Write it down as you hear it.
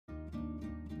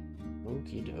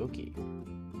Okie dokie.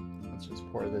 Let's just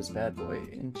pour this bad boy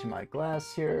into my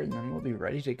glass here, and then we'll be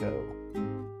ready to go.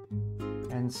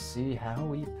 And see how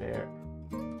we fare.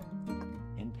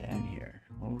 In pan here.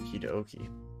 Okie dokie.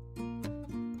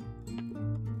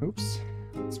 Oops.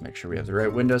 Let's make sure we have the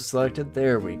right window selected.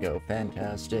 There we go.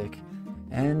 Fantastic.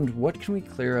 And what can we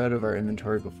clear out of our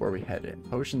inventory before we head in?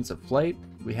 Potions of flight.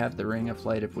 We have the ring of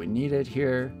flight if we need it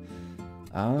here.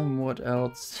 What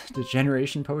else?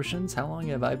 Degeneration potions. How long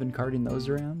have I been carting those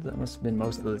around? That must have been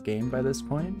most of the game by this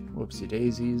point. Whoopsie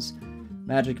daisies.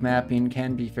 Magic mapping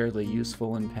can be fairly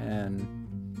useful in pan.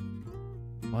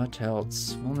 What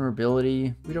else?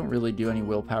 Vulnerability. We don't really do any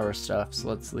willpower stuff, so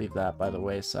let's leave that by the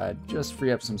wayside. Just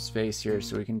free up some space here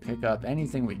so we can pick up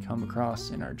anything we come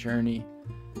across in our journey.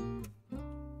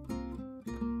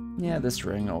 Yeah, this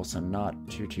ring also not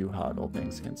too hot, all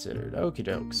things considered. Okie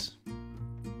dokes.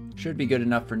 Should be good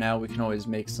enough for now. We can always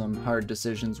make some hard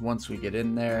decisions once we get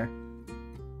in there.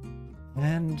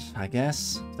 And I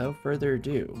guess, without further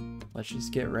ado, let's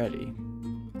just get ready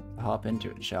to hop into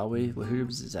it, shall we?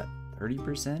 Lahoobs is at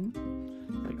 30%?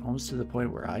 Like almost to the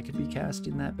point where I could be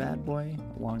casting that bad boy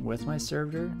along with my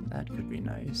servitor. That could be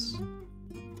nice.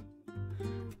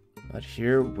 But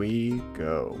here we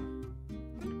go.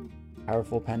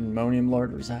 Powerful Pandemonium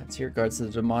Lord resides here, guards the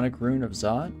demonic Rune of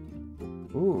Zot.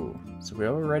 Ooh, so we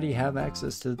already have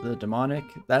access to the demonic.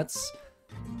 That's,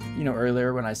 you know,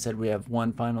 earlier when I said we have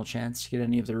one final chance to get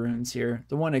any of the runes here.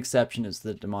 The one exception is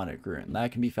the demonic rune.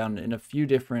 That can be found in a few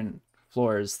different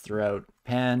floors throughout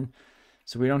Pan.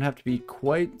 So we don't have to be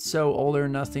quite so all or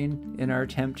nothing in our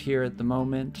attempt here at the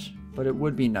moment. But it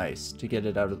would be nice to get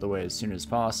it out of the way as soon as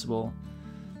possible.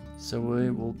 So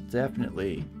we will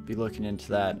definitely be looking into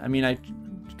that. I mean, I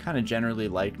kind of generally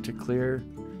like to clear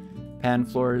pan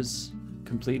floors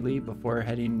completely before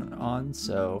heading on,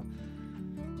 so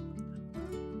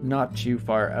not too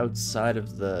far outside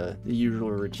of the usual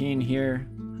routine here.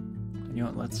 You know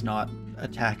what, let's not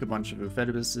attack a bunch of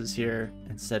Ufetibuses here.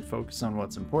 Instead, focus on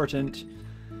what's important,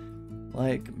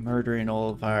 like murdering all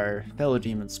of our fellow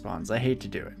demon spawns. I hate to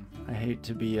do it. I hate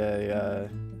to be a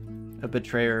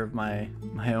betrayer of my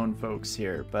own folks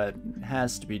here, but it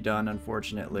has to be done,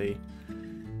 unfortunately.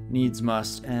 Needs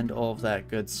must, and all of that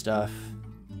good stuff.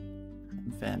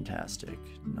 Fantastic.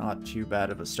 Not too bad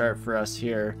of a start for us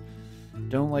here.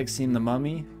 Don't like seeing the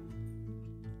mummy.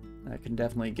 That can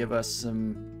definitely give us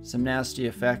some nasty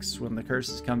effects when the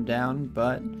curses come down,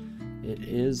 but it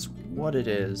is what it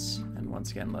is. And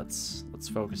once again, let's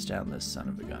focus down this son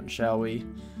of a gun, shall we?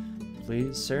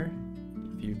 Please, sir?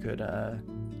 If you could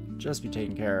just be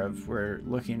taken care of. We're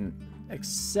looking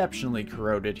exceptionally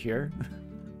corroded here.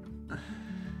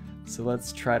 So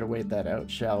let's try to wait that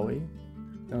out, shall we?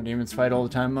 Don't demons fight all the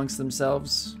time amongst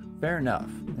themselves? Fair enough.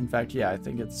 In fact, yeah, I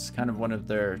think it's kind of one of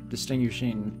their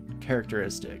distinguishing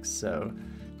characteristics. So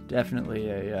definitely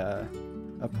a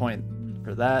point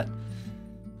for that.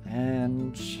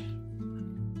 And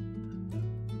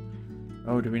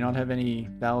oh, do we not have any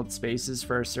valid spaces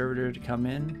for our servitor to come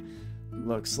in?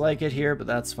 Looks like it here, but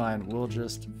that's fine. We'll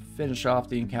just finish off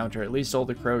the encounter. At least all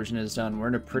the corrosion is done. We're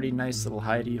in a pretty nice little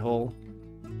hidey hole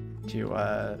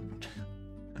to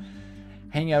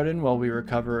hang out in while we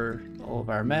recover all of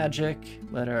our magic.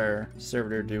 Let our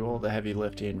servitor do all the heavy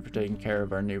lifting for taking care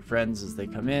of our new friends as they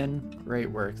come in. Great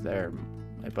work there,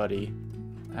 my buddy.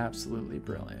 Absolutely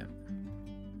brilliant.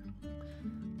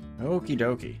 Okie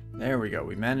dokie. There we go.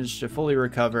 We managed to fully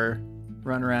recover,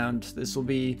 run around. This will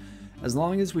be, as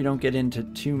long as we don't get into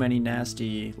too many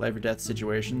nasty life or death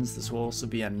situations, this will also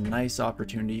be a nice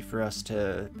opportunity for us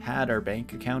to pad our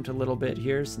bank account a little bit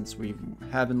here, since we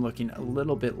have been looking a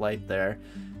little bit light there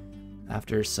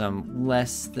after some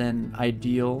less than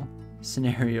ideal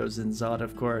scenarios in Zot,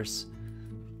 of course.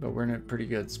 But we're in a pretty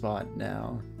good spot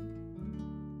now.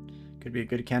 Could be a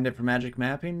good candidate for magic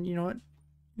mapping. You know what?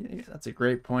 Yeah, that's a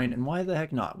great point. And why the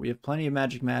heck not? We have plenty of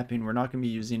magic mapping. We're not going to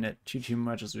be using it too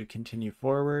much as we continue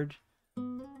forward.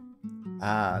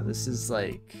 Ah, this is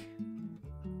like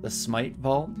the Smite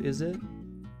Vault, is it?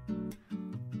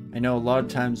 I know a lot of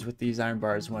times with these iron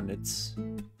bars when it's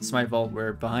Smite Vault,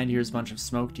 where behind here is a bunch of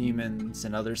smoke demons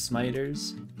and other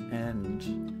smiters, and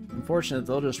unfortunately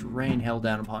they'll just rain hell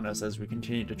down upon us as we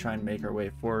continue to try and make our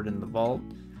way forward in the vault.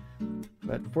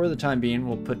 But for the time being,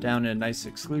 we'll put down a nice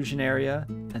exclusion area,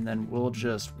 and then we'll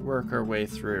just work our way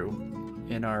through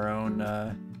in our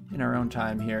own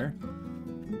time here.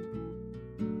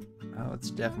 Let's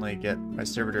definitely get my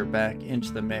servitor back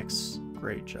into the mix.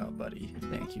 Great job, buddy.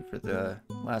 Thank you for the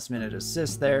last minute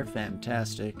assist there.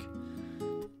 Fantastic.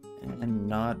 And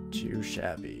not too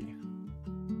shabby.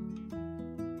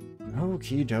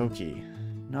 Okie dokie.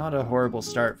 not a horrible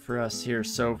start for us here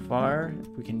so far. If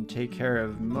we can take care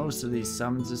of most of these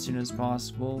summons as soon as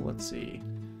possible. Let's see.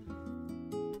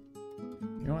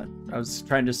 You know what? I was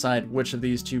trying to decide which of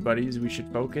these two buddies we should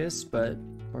focus, but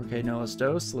okay, no las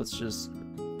dos. Let's just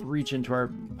reach into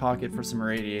our pocket for some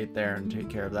irradiate there and take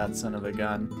care of that son of a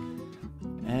gun.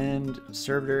 And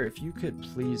servitor, if you could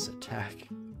please attack.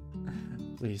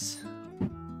 Please.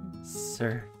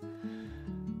 Sir.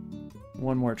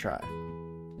 One more try.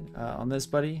 On this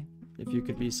buddy, if you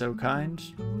could be so kind.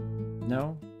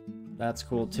 No? That's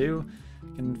cool too.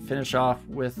 We can finish off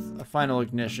with a final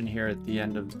ignition here at the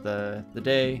end of the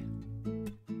day.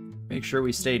 Make sure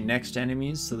we stay next to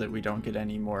enemies so that we don't get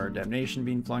any more damnation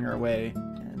being flung our way.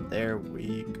 And there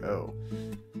we go.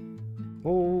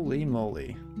 Holy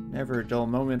moly. Never a dull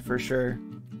moment for sure.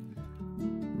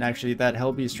 And actually, that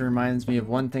Hellbeast reminds me of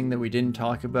one thing that we didn't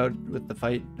talk about with the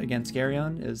fight against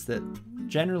Garyon, is that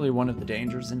generally one of the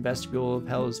dangers in Vestibule of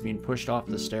Hell is being pushed off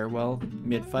the stairwell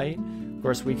mid-fight. Of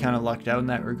course, we kind of lucked out in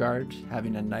that regard,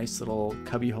 having a nice little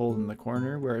cubby hole in the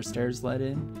corner where our stairs led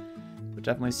in. But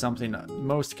definitely something that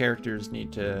most characters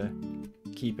need to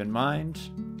keep in mind,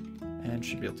 and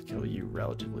should be able to kill you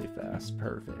relatively fast.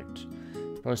 Perfect.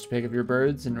 Post a pic of your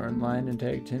birds in Northern Line and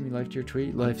tag Tim. You liked your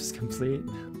tweet. Life is complete.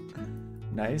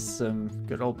 Nice. Some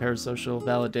good old parasocial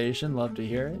validation. Love to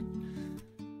hear it.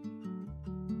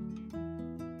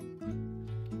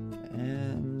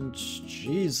 And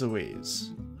jeez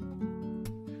Louise.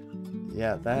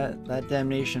 Yeah, that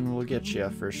damnation will get you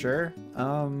for sure.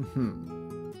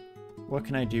 What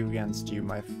can I do against you,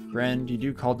 my friend? You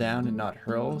do call down and not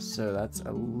hurl, so that's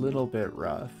a little bit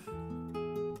rough.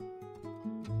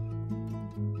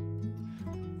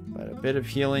 But a bit of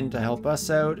healing to help us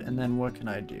out, and then what can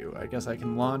I do? I guess I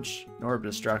can launch an Orb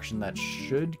of Destruction that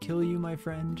should kill you, my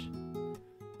friend.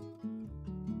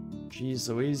 Jeez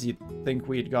Louise, you'd think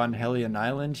we'd gone Hellion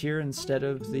Island here instead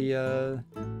of the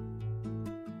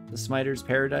Smiter's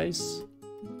Paradise?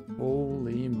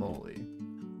 Holy moly.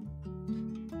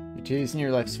 Using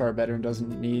your life's far better and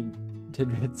doesn't need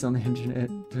tidbits on the internet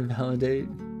to validate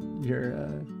your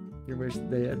wish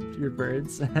that they had your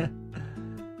birds. I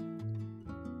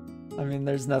mean,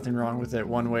 there's nothing wrong with it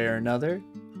one way or another,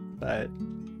 but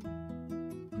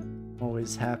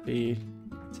always happy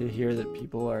to hear that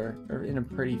people are in a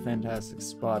pretty fantastic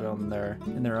spot in their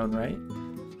own right.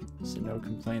 So no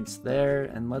complaints there,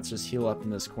 and let's just heal up in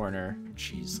this corner.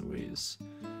 Jeez Louise.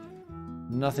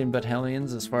 Nothing but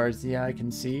Hellions as far as the eye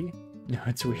can see. No,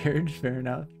 it's weird. Fair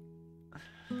enough.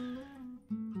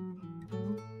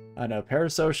 I know,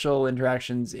 parasocial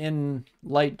interactions in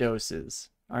light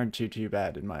doses aren't too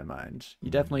bad in my mind. You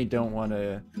definitely don't want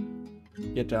to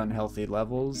get to unhealthy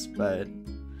levels, but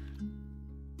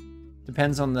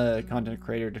depends on the content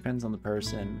creator, depends on the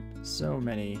person. So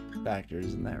many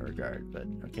factors in that regard. But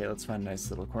okay, let's find a nice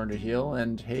little corner to heal.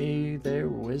 And hey there,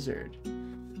 wizard.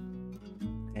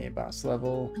 Hey, boss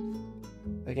level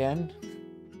again.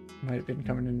 Might have been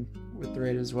coming in with the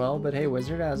raid as well, but hey,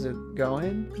 wizard, how's it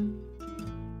going?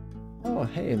 Oh,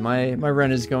 hey, my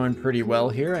run is going pretty well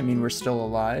here. I mean, we're still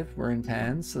alive. We're in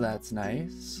pans, so that's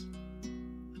nice.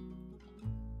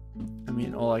 I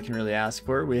mean, all I can really ask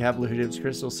for. We have Lahudib's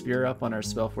Crystal Sphere up on our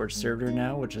Spellforge server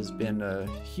now, which has been a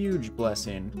huge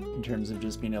blessing in terms of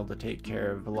just being able to take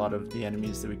care of a lot of the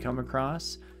enemies that we come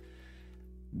across.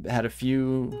 Had a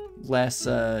few less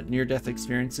near-death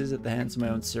experiences at the hands of my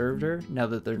own servitor, now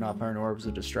that they're not firing Orbs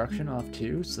of Destruction off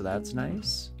too, so that's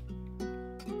nice.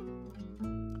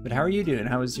 But how are you doing?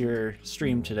 How was your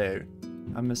stream today?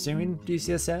 I'm assuming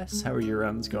DCSS? How are your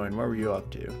runs going? What were you up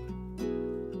to?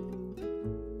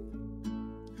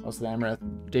 Also, the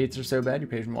Amaranth dates are so bad, your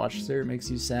patient watches there, it makes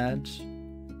you sad.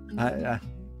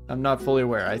 I'm not fully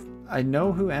aware. I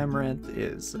know who Amaranth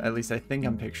is. At least I think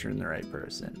I'm picturing the right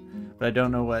person. But I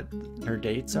don't know what her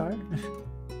dates are.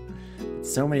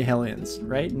 So many Hellions,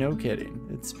 right? No kidding.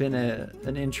 It's been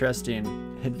an interesting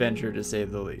adventure to say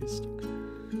the least.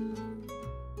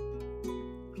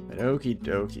 But okie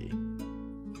dokie.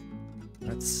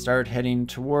 Let's start heading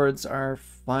towards our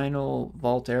final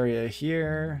vault area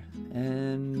here.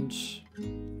 And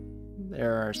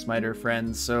there are our smiter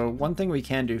friends. So one thing we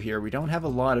can do here, we don't have a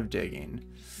lot of digging.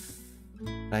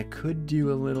 I could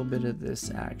do a little bit of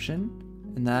this action.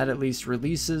 And that at least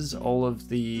releases all of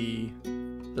the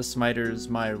smiters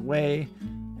my way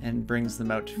and brings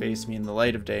them out to face me in the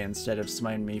light of day instead of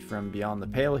smiting me from beyond the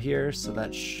pale here. So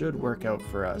that should work out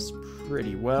for us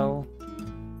pretty well.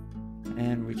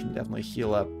 And we can definitely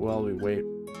heal up while we wait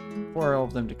for all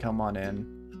of them to come on in.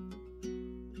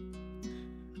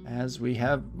 As we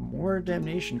have more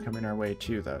damnation coming our way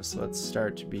too though, so let's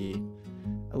start to be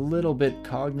a little bit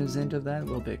cognizant of that, a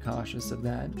little bit cautious of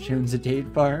that. June's a date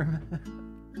farm.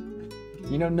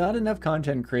 You know, not enough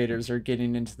content creators are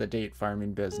getting into the date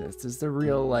farming business. This is the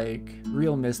real, like,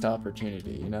 real missed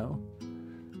opportunity, you know?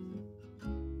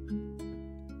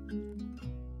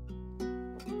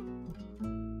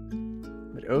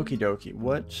 But okie dokie,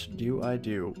 what do I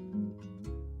do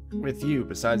with you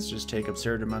besides just take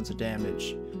absurd amounts of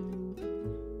damage?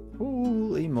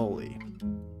 Holy moly.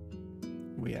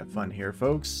 We have fun here,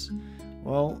 folks.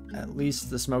 Well, at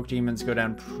least the smoke demons go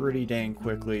down pretty dang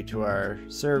quickly to our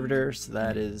servitor, so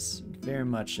that is very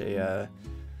much a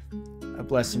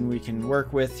blessing we can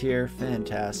work with here.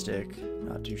 Fantastic.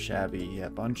 Not too shabby. Yeah,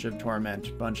 bunch of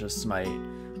torment, bunch of smite,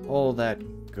 all that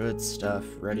good stuff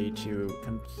ready to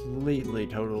completely,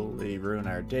 totally ruin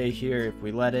our day here if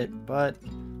we let it, but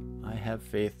I have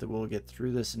faith that we'll get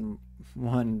through this in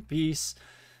one piece.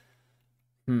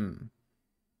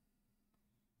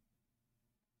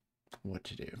 What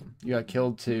to do? You got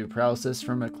killed to paralysis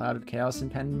from a cloud of chaos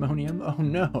and pandemonium? Oh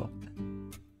no!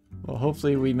 Well,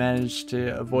 hopefully we managed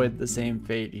to avoid the same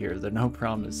fate here. There are no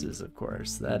promises, of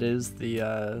course. That is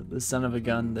the son of a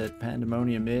gun that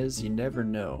pandemonium is. You never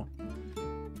know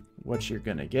what you're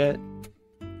gonna get.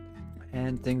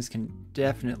 And things can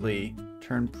definitely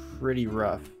turn pretty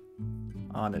rough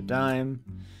on a dime.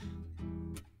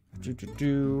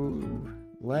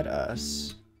 Let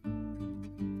us...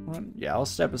 Well, yeah, I'll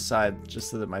step aside just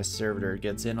so that my servitor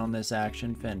gets in on this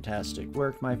action. Fantastic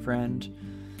work, my friend.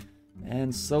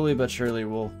 And slowly but surely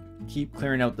we'll keep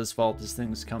clearing out this vault as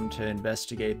things come to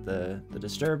investigate the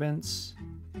disturbance.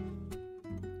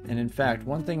 And in fact,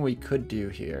 one thing we could do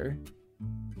here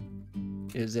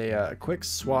is a quick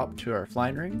swap to our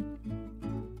flying ring.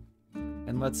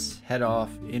 And let's head off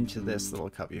into this little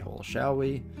cubbyhole, shall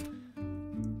we?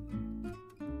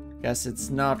 Guess it's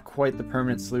not quite the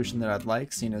permanent solution that I'd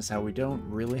like, seeing as how we don't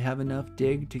really have enough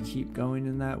dig to keep going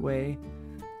in that way.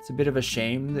 It's a bit of a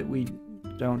shame that we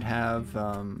don't have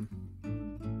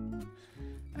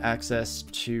access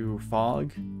to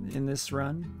fog in this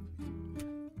run.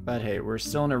 But hey, we're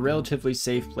still in a relatively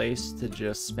safe place to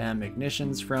just spam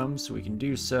ignitions from, so we can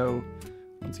do so.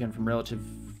 Once again, from relative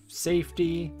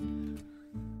safety.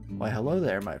 Why, hello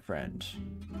there, my friend.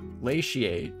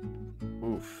 Glaciate.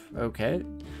 Oof, okay.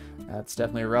 That's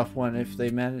definitely a rough one if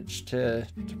they manage to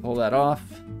pull that off.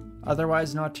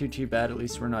 Otherwise, not too bad. At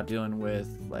least we're not dealing with,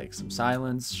 like, some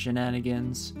silence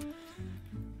shenanigans.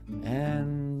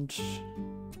 And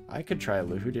I could try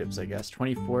Luhu Dips, I guess.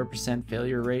 24%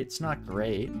 failure rate. It's not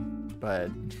great,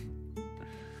 but,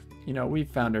 you know, we've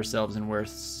found ourselves in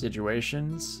worse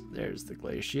situations. There's the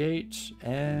Glaciate.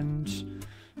 And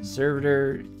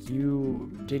Servitor,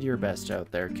 you did your best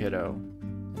out there, kiddo.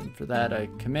 And for that, I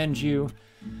commend you.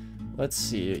 Let's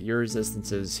see your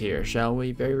resistances here, shall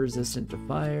we? Very resistant to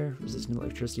fire, resistant to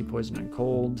electricity, poison, and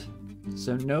cold.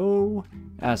 So no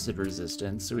acid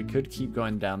resistance, so we could keep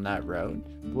going down that route.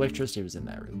 Electricity was in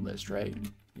that list, right?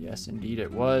 Yes, indeed it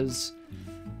was.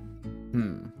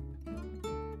 Trying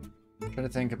to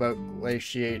think about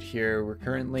Glaciate here. We're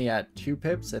currently at 2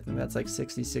 pips. I think that's like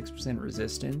 66%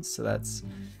 resistance, so that's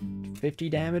 50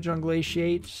 damage on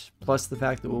Glaciate, plus the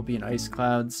fact that we'll be in ice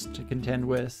clouds to contend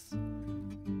with.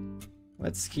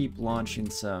 Let's keep launching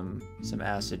some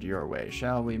acid your way,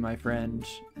 shall we, my friend?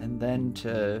 And then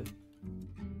to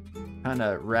kind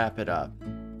of wrap it up,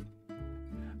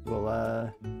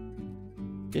 we'll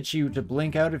get you to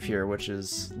blink out of here, which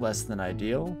is less than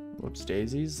ideal. Whoops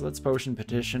daisies. Let's potion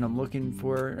petition. I'm looking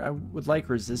for... I would like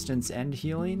resistance and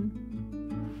healing.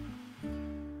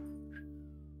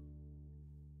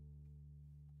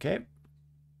 Okay.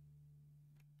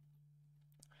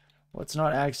 Let's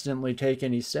not accidentally take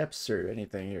any steps or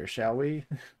anything here, shall we?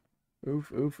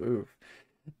 Oof, oof, oof.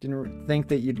 Didn't think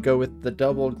that you'd go with the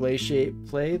double Glaciate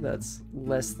play. That's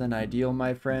less than ideal,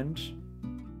 my friend.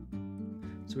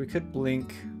 So we could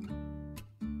blink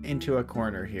into a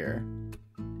corner here.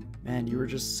 Man, you were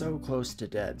just so close to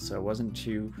dead, so I wasn't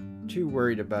too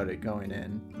worried about it going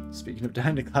in. Speaking of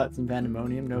dying to clouds and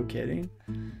pandemonium, no kidding.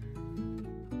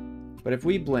 But if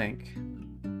we blink,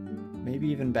 maybe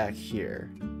even back here,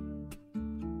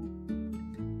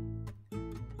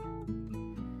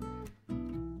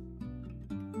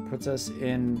 puts us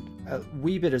in a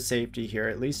wee bit of safety here,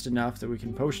 at least enough that we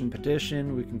can potion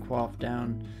petition, we can quaff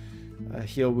down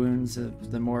heal wounds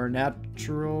of the more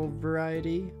natural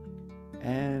variety,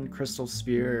 and Crystal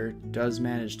Spear does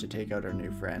manage to take out our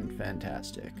new friend.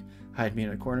 Fantastic. Hide me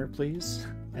in a corner, please.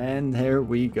 And there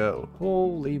we go.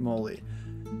 Holy moly.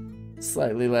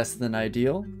 Slightly less than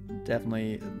ideal.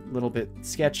 Definitely a little bit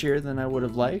sketchier than I would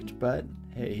have liked, but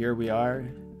hey, here we are.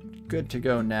 Good to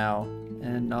go now.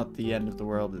 and not the end of the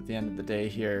world at the end of the day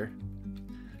here.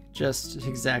 Just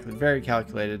exactly, very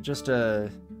calculated, just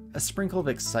a sprinkle of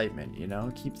excitement, you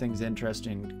know? Keep things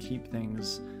interesting, keep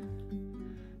things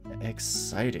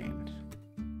exciting.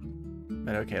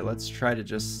 But okay, let's try to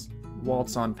just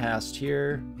waltz on past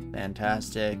here.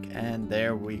 Fantastic, and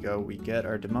there we go, we get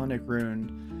our demonic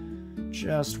rune.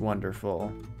 Just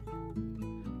wonderful.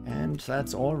 And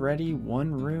that's already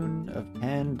 1 rune of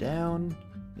pan down.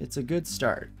 It's a good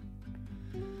start.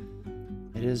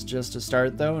 It is just a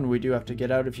start though, and we do have to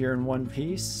get out of here in one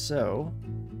piece, so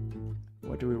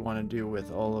what do we want to do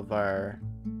with all of our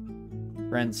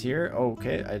friends here?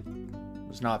 Okay, I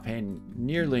was not paying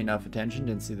nearly enough attention,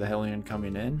 didn't see the Hellion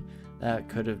coming in. That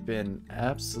could have been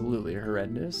absolutely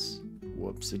horrendous.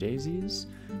 Whoopsie daisies.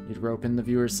 You'd rope in the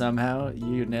viewer somehow.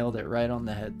 You nailed it right on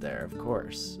the head there, of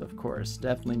course. Of course.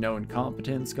 Definitely no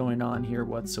incompetence going on here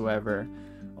whatsoever.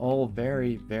 All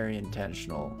very, very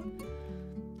intentional.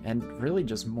 And really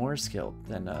just more skilled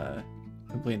than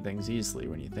completing things easily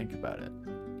when you think about it.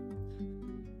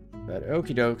 But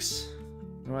okie dokes.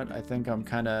 You know what? I think I'm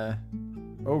kind of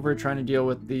over trying to deal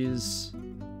with these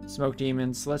smoke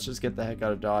demons. So let's just get the heck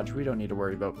out of Dodge. We don't need to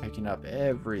worry about picking up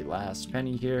every last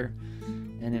penny here.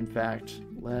 And in fact,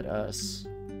 let us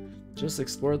just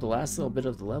explore the last little bit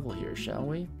of the level here, shall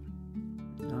we?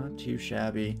 Not too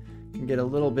shabby. Can get a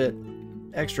little bit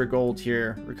extra gold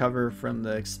here, recover from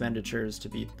the expenditures to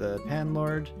beat the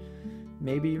Panlord.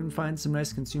 Maybe even find some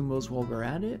nice consumables while we're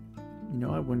at it. You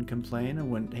know, I wouldn't complain, I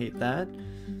wouldn't hate that.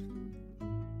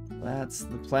 That's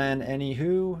the plan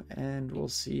anywho, and we'll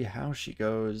see how she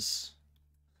goes.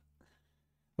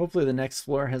 Hopefully the next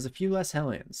floor has a few less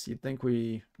Hellions. You'd think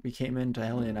we came into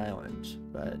Hellion Island,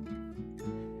 but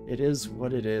it is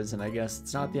what it is, and I guess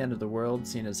it's not the end of the world,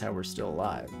 seeing as how we're still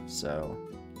alive, so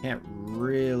can't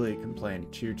really complain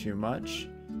too much.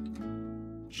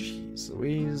 Jeez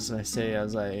Louise, I say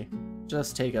as I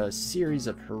just take a series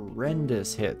of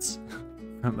horrendous hits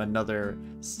from another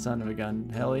son of a gun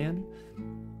Hellion.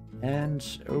 And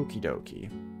okie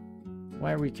dokie.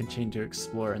 Why are we continuing to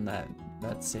explore in that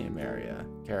same area,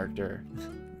 character?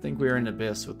 I think we were in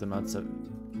Abyss with the amounts of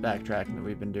backtracking that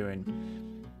we've been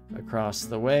doing across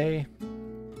the way.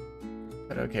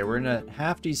 But okay, we're in a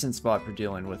half-decent spot for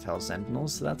dealing with Hell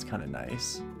Sentinels, so that's kind of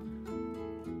nice.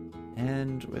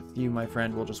 And with you, my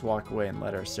friend, we'll just walk away and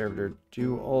let our servitor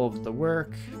do all of the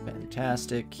work.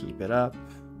 Fantastic, keep it up.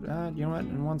 You know what,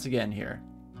 and once again here,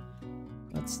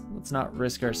 let's not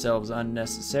risk ourselves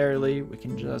unnecessarily. We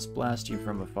can just blast you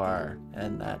from afar,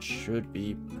 and that should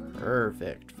be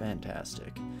perfect.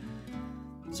 Fantastic.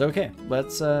 So okay,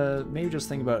 let's maybe just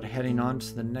think about heading on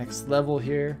to the next level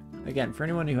here. Again, for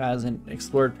anyone who hasn't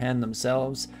explored Pan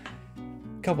themselves,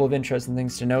 a couple of interesting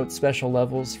things to note. Special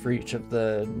levels for each of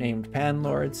the named Pan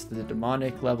Lords, the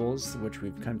demonic levels, which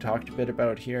we've kind of talked a bit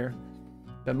about here.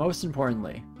 But most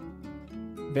importantly,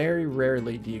 very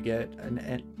rarely do you get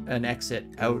an exit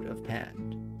out of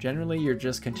Pan. Generally, you're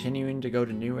just continuing to go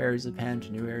to new areas of Pan,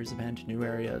 to new areas of Pan, to new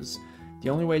areas. The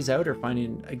only ways out are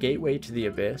finding a gateway to the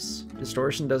Abyss.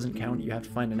 Distortion doesn't count, you have to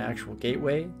find an actual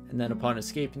gateway, and then upon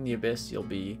escaping the Abyss, you'll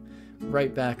be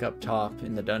right back up top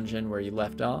in the dungeon where you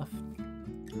left off.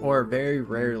 Or very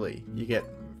rarely, you get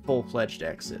full-fledged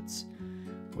exits,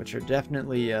 which are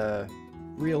definitely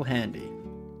real handy.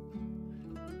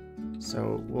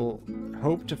 So we'll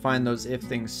hope to find those if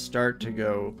things start to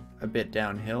go a bit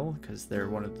downhill, because they're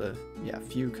one of the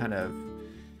few kind of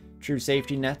true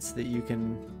safety nets that you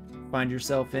can find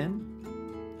yourself in.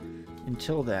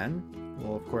 Until then,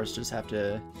 we'll of course just have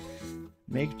to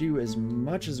make do as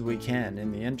much as we can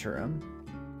in the interim.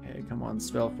 Okay, come on,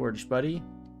 Spellforged buddy.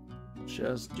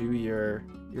 Just do your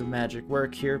magic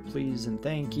work here, please and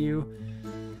thank you.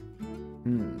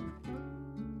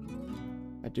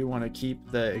 I do want to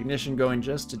keep the ignition going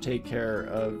just to take care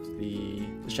of the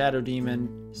Shadow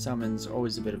Demon. Summon's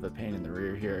always a bit of a pain in the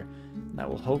rear here. And that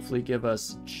will hopefully give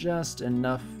us just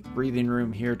enough breathing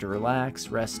room here to relax,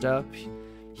 rest up,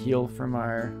 heal from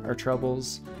our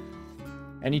troubles.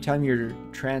 Anytime you're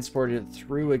transported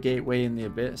through a gateway in the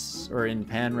Abyss, or in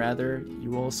Pan rather,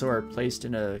 you also are placed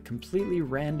in a completely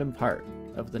random part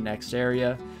of the next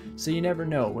area, so you never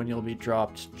know when you'll be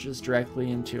dropped just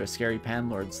directly into a scary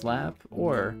Panlord's lap,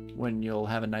 or when you'll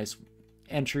have a nice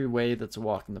entryway that's a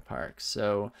walk in the park.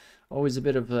 So always a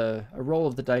bit of a roll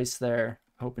of the dice there,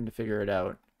 hoping to figure it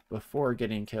out before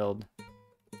getting killed.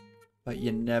 But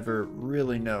you never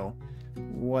really know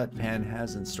what Pan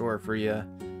has in store for you.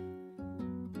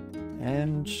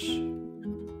 And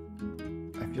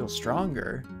I feel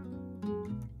stronger.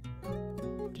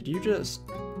 Did you just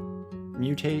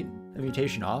mutate a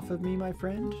mutation off of me, my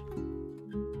friend?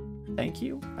 thank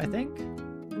you, I think?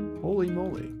 Holy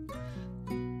moly.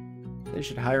 They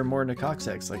should hire more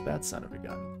Necoxecs like that son of a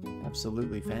gun.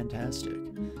 Absolutely fantastic.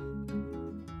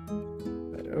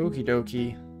 But okie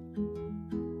dokie.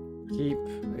 Keep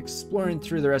exploring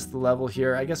through the rest of the level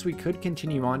here. I guess we could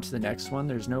continue on to the next one.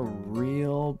 There's no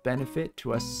real benefit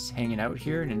to us hanging out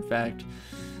here, and in fact,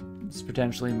 it's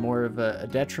potentially more of a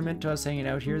detriment to us hanging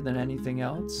out here than anything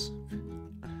else.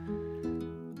 I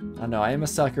don't know, I am a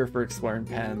sucker for exploring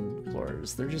pan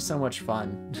floors. They're just so much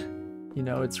fun. You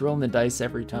know, it's rolling the dice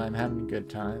every time, having a good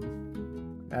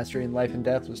time. Mastering life and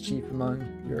death was chief among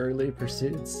your early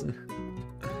pursuits.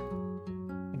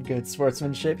 Good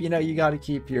sportsmanship. You know, you got to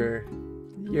keep your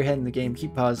head in the game,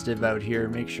 keep positive out here,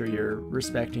 make sure you're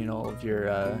respecting all of your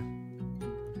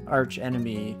arch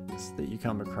enemies that you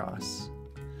come across.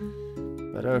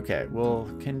 But okay, we'll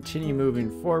continue moving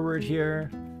forward here.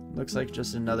 Looks like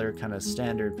just another kind of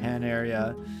standard pan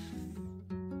area.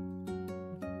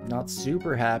 Not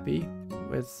super happy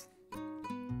with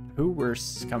who we're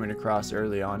coming across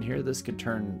early on here. This could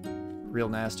turn real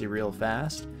nasty real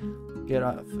fast. Get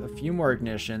off a few more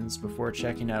ignitions before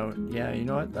checking out. Yeah, you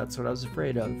know what? That's what I was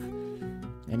afraid of.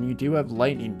 And you do have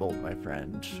lightning bolt, my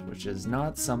friend, which is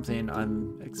not something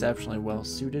I'm exceptionally well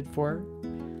suited for.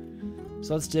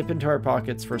 So let's dip into our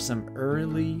pockets for some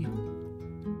early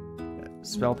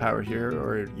spell power here,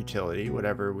 or utility,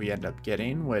 whatever we end up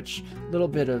getting, which a little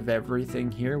bit of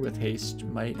everything here with haste,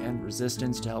 might, and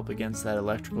resistance to help against that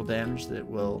electrical damage that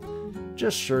will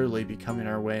just surely be coming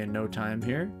our way in no time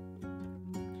here.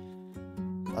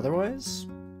 Otherwise,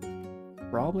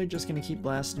 probably just going to keep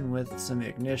blasting with some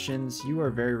ignitions. You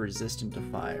are very resistant to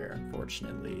fire,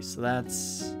 unfortunately, so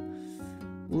that's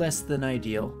less than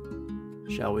ideal,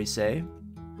 shall we say.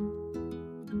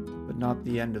 But not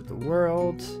the end of the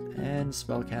world, and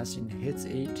spellcasting hits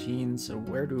 18, so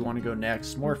where do we want to go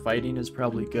next? More fighting is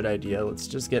probably a good idea. Let's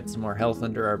just get some more health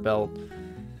under our belt.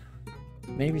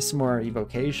 Maybe some more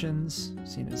evocations,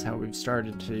 seeing as how we've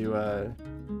started to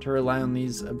rely on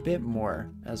these a bit more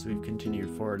as we've continued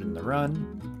forward in the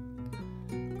run.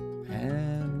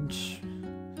 And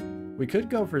we could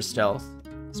go for stealth,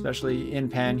 especially in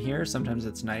pan here. Sometimes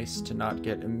it's nice to not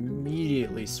get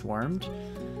immediately swarmed.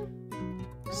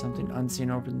 Something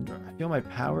unseen open the door. I feel my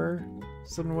power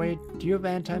slipping away. Do you have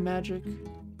anti-magic?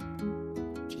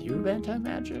 Do you have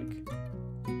anti-magic?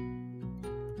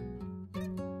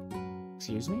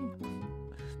 Excuse me?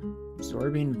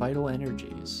 Absorbing vital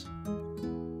energies.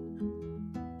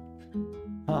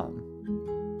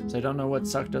 So I don't know what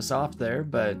sucked us off there,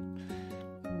 but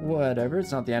whatever,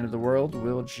 it's not the end of the world.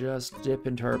 We'll just dip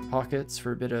into our pockets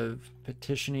for a bit of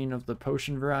petitioning of the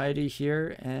potion variety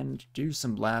here and do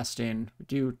some blasting. We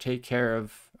do take care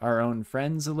of our own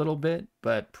friends a little bit,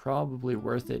 but probably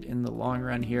worth it in the long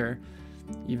run here.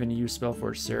 Even you,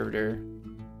 Spellforge Servitor,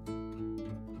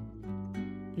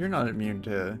 you're not immune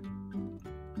to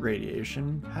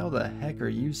radiation. How the heck are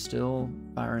you still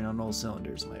firing on all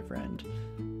cylinders, my friend?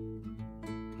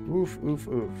 Oof, oof,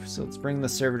 oof. So let's bring the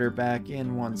servitor back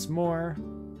in once more,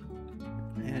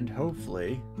 and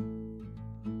hopefully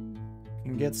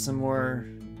can get some more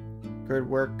good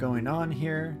work going on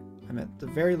here. I'm at the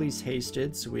very least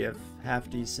hasted, so we have half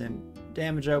decent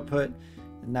damage output,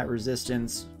 and that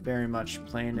resistance very much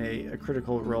playing a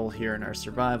critical role here in our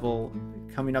survival.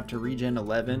 Coming up to regen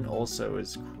 11 also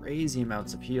is crazy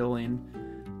amounts of healing.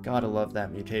 Gotta love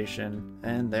that mutation.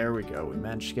 And there we go, we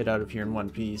managed to get out of here in one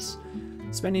piece.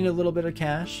 Spending a little bit of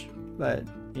cash, but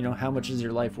you know, how much is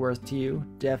your life worth to you?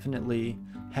 Definitely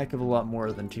heck of a lot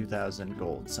more than 2,000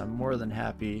 gold, so I'm more than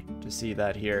happy to see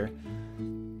that here.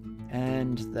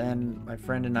 And then my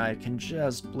friend and I can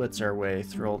just blitz our way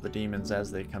through all the demons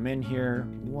as they come in here.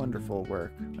 Wonderful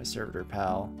work, my servitor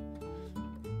pal.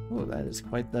 Oh, that is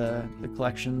quite the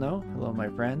collection though. Hello my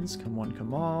friends, come one,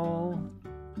 come all.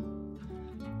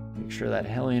 Make sure that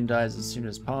Hellion dies as soon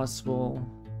as possible.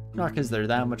 Not because they're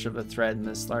that much of a threat in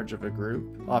this large of a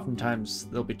group. Oftentimes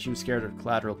they'll be too scared of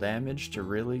collateral damage to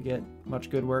really get much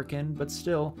good work in, but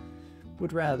still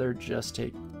would rather just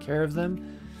take care of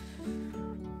them.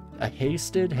 A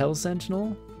hasted Hell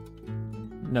Sentinel?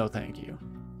 No thank you.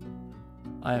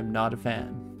 I am not a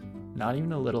fan. Not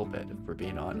even a little bit, if we're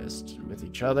being honest with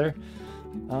each other.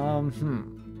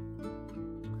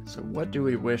 So what do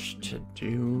we wish to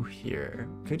do here?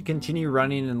 Could continue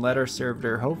running and let our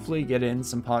servitor hopefully get in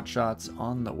some pot shots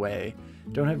on the way.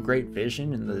 Don't have great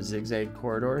vision in the zigzag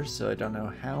corridor, so I don't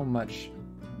know how much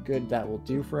good that will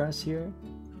do for us here.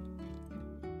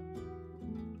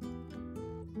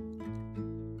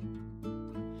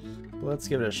 But let's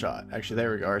give it a shot. Actually,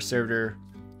 there we go. Our servitor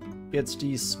gets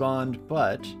despawned,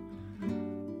 but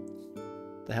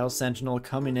the Hell Sentinel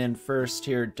coming in first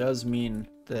here does mean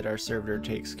that our servitor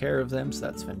takes care of them, so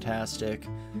that's fantastic.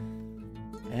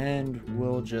 And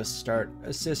we'll just start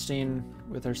assisting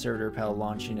with our servitor pal,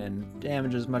 launching in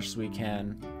damage as much as we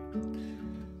can.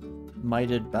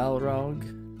 Mighted Balrog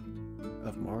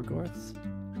of Morgoth?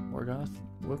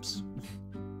 Whoops.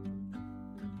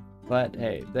 But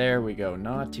hey, there we go.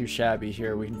 Not too shabby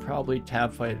here. We can probably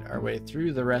tab fight our way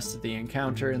through the rest of the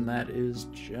encounter, and that is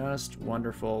just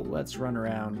wonderful. Let's run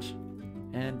around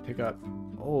and pick up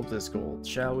all of this gold,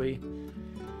 shall we?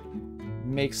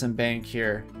 Make some bank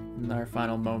here in our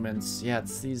final moments. Yeah,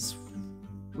 it's these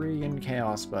friggin'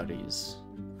 chaos buddies.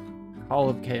 Call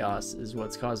of Chaos is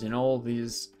what's causing all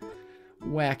these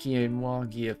wacky and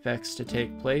wonky effects to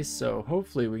take place, so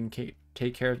hopefully we can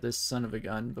take care of this son of a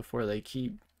gun before they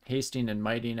keep hasting and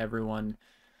mighting everyone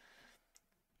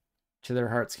to their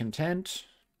heart's content.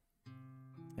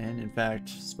 And in fact,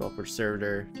 Spellforge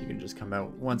Servitor, if you can just come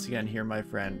out once again here, my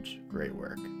friend, great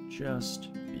work.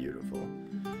 Just beautiful.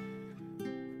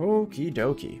 Okie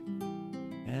dokie.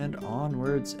 And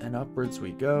onwards and upwards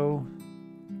we go.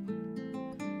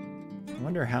 I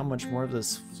wonder how much more of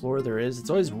this floor there is.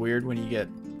 It's always weird when you get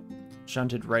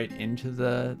shunted right into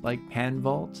the, like, pan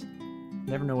vault.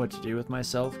 Never know what to do with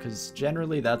myself, because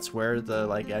generally that's where the,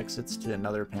 like, exits to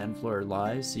another pan floor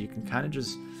lies, so you can kind of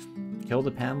just kill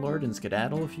the pan lord and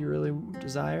skedaddle if you really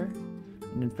desire.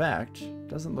 And in fact, it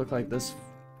doesn't look like this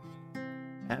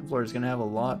pan floor is going to have a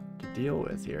lot to deal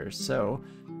with here, so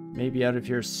maybe out of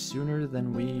here sooner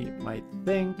than we might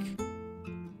think.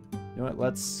 You know what,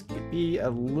 let's be a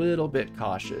little bit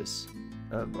cautious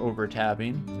of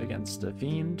over-tabbing against a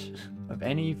fiend of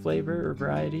any flavor or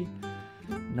variety.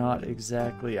 Not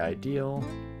exactly ideal,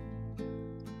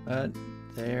 but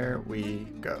there we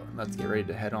go. Let's get ready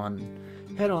to head on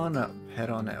up, head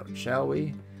on out, shall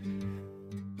we?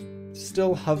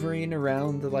 Still hovering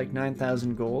around the like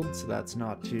 9,000 gold, so that's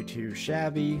not too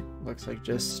shabby. Looks like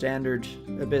just standard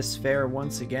Abyss fare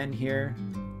once again here.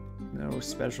 No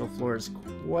special floors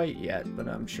quite yet, but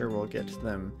I'm sure we'll get to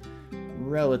them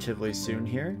relatively soon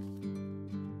here.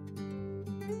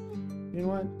 You know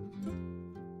what?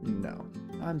 No,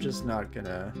 I'm just not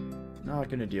gonna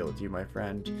deal with you, my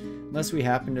friend. Unless we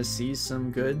happen to see some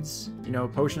goods. You know,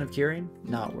 Potion of Curing,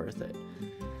 not worth it.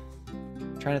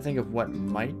 Trying to think of what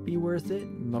might be worth it.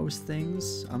 Most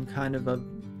things, I'm kind of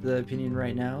the opinion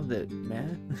right now that,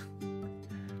 meh.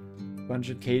 Bunch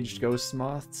of caged ghost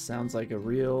moths sounds like a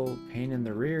real pain in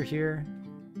the rear here.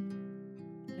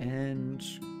 And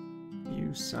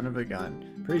you son of a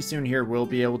gun. Pretty soon here we'll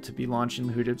be able to be launching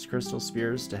the Hoodip's Crystal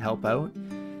Spears to help out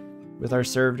with our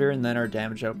servitor, and then our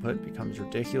damage output becomes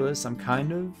ridiculous. I'm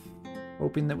kind of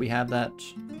hoping that we have that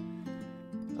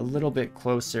a little bit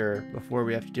closer before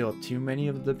we have to deal with too many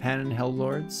of the Pan and Hell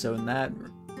Lords, so in that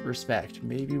respect,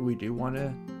 maybe we do want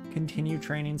to continue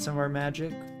training some of our magic.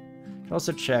 Can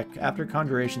also check, after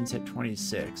Conjurations hit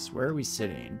 26, where are we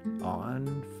sitting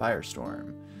on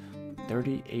Firestorm?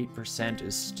 38%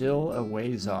 is still a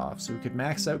ways off, so we could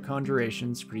max out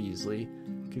Conjurations pretty easily.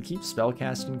 Could keep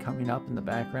spellcasting coming up in the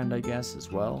background, I guess,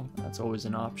 as well. That's always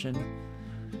an option.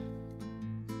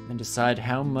 And decide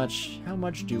how much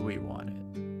do we want it.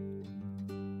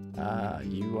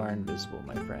 You are invisible,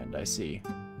 my friend, I see.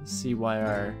 See why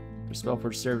our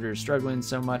Spellforge Servitor is struggling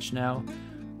so much now.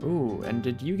 Ooh, and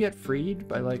did you get freed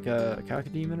by like a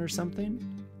cacodemon or something?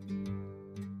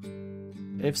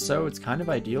 If so, it's kind of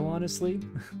ideal, honestly.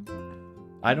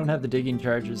 I don't have the digging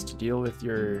charges to deal with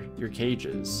your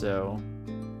cages, so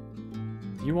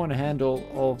you want to handle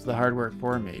all of the hard work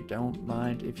for me. Don't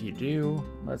mind if you do.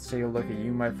 Let's take a look at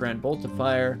you, my friend. Bolt of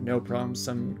Fire, no problem.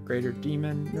 Some greater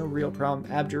demon, no real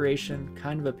problem. Abjuration,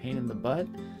 kind of a pain in the butt,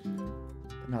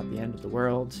 but not the end of the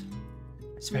world.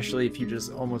 Especially if you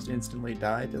just almost instantly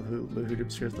die to the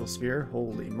Hoodip's Crystal Spear.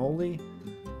 Holy moly.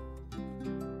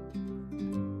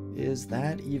 Is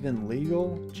that even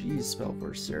legal? Jeez,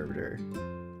 Spellforge Servitor.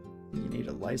 You need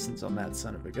a license on that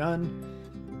son of a gun.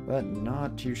 But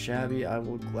not too shabby. I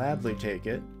will gladly take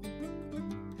it.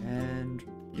 And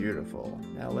beautiful.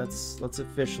 Now let's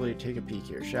officially take a peek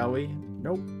here, shall we?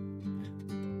 Nope.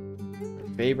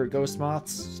 My favorite ghost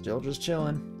moths, still just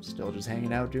chilling. Still just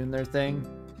hanging out doing their thing.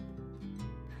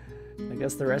 I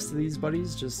guess the rest of these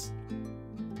buddies just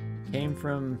came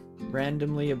from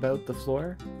randomly about the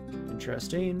floor.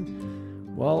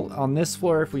 Interesting. Well, on this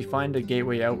floor, if we find a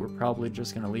gateway out, we're probably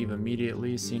just going to leave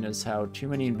immediately, seeing as how too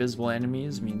many invisible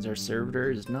enemies means our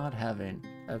servitor is not having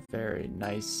a very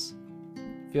nice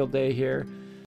field day here.